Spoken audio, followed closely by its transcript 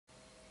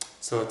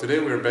So today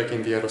we're back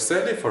in the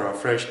Rosselli for a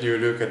fresh new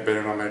look at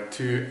bedroom number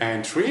 2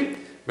 and 3.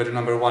 Bedroom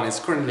number 1 is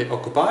currently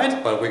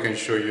occupied, but we can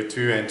show you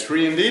 2 and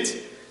 3 indeed.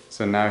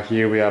 So now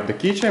here we have the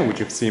kitchen, which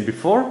you've seen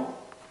before.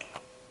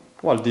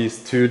 Well,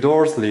 these two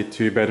doors lead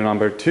to bedroom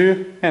number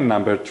 2 and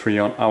number 3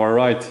 on our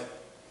right.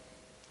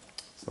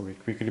 So we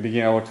quickly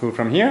begin our tour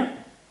from here.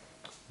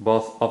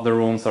 Both of the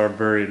rooms are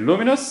very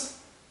luminous,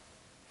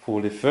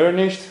 fully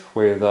furnished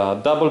with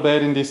a double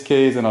bed in this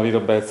case and a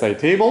little bedside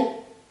table.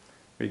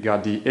 We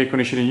got the air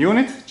conditioning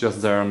unit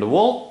just there on the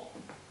wall.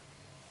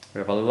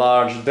 We have a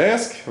large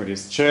desk with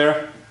this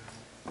chair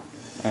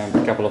and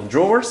a couple of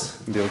drawers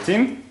built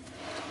in.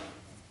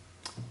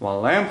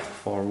 One lamp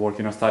for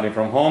working or studying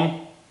from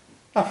home.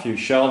 A few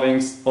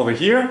shelvings over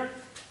here.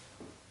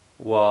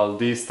 While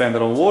this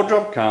standalone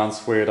wardrobe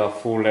comes with a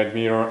full LED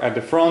mirror at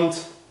the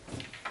front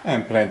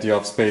and plenty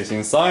of space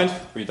inside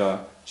with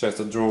a chest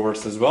of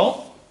drawers as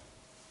well.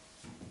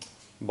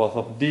 Both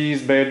of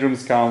these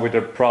bedrooms come with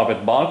a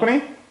private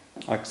balcony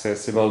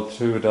accessible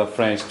through the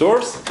French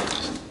doors,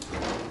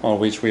 on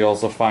which we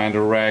also find a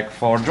rack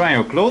for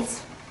drying your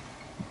clothes.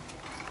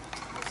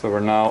 So we're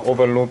now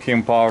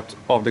overlooking part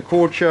of the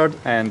courtyard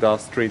and the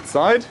street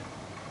side.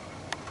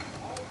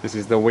 This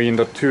is the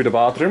window to the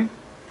bathroom,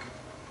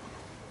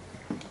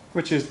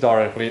 which is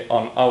directly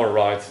on our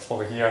right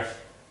over here.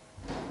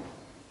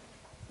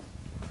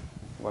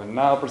 We're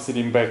now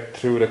proceeding back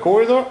through the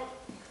corridor.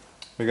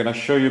 We're gonna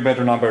show you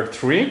bedroom number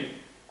 3,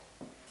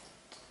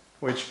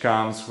 which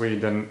comes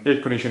with an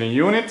air conditioning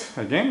unit,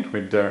 again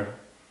with the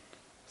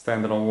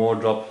standalone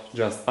wardrobe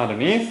just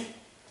underneath,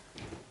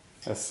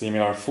 a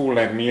similar full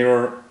length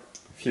mirror,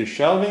 a few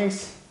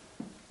shelvings,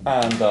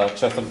 and a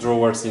chest of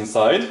drawers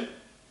inside.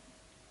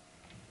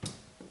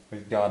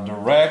 We've got the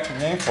rack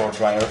again for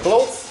drying your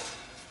clothes,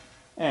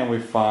 and we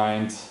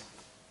find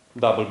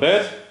double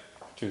bed,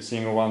 two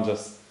single ones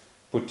just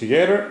put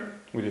together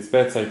with its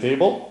bedside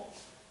table,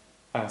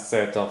 a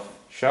set of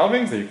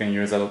shelvings that you can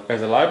use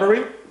as a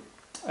library.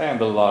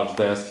 And the large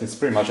desk is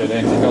pretty much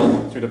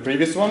identical to the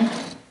previous one,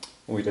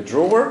 with a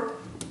drawer.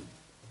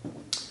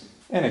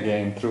 And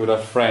again, through the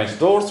French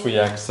doors we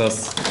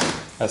access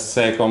a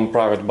second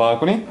private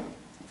balcony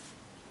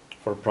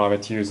for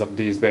private use of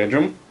this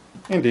bedroom,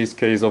 in this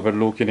case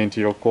overlooking into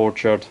your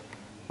courtyard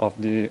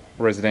of the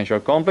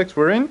residential complex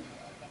we're in.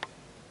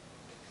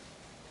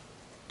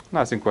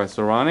 Nice and quiet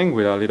surrounding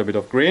with a little bit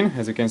of green,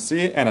 as you can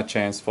see, and a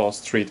chance for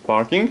street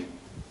parking.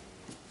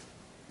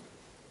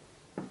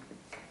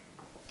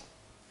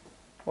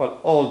 Well,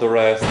 all the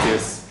rest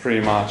is pretty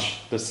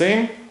much the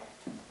same.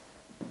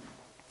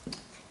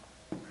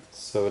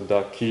 So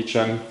the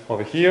kitchen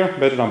over here,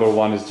 bedroom number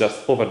 1 is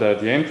just over there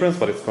at the entrance,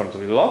 but it's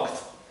currently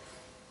locked.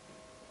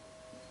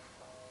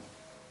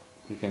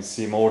 You can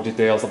see more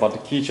details about the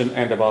kitchen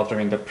and the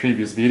bathroom in the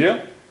previous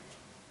video,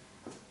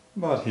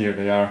 but here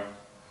they are.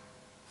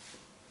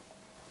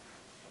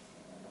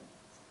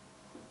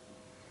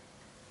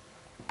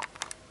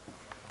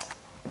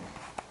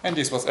 And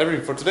this was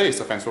everything for today,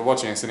 so thanks for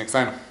watching and see you next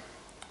time.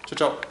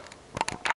 Ciao, ciao!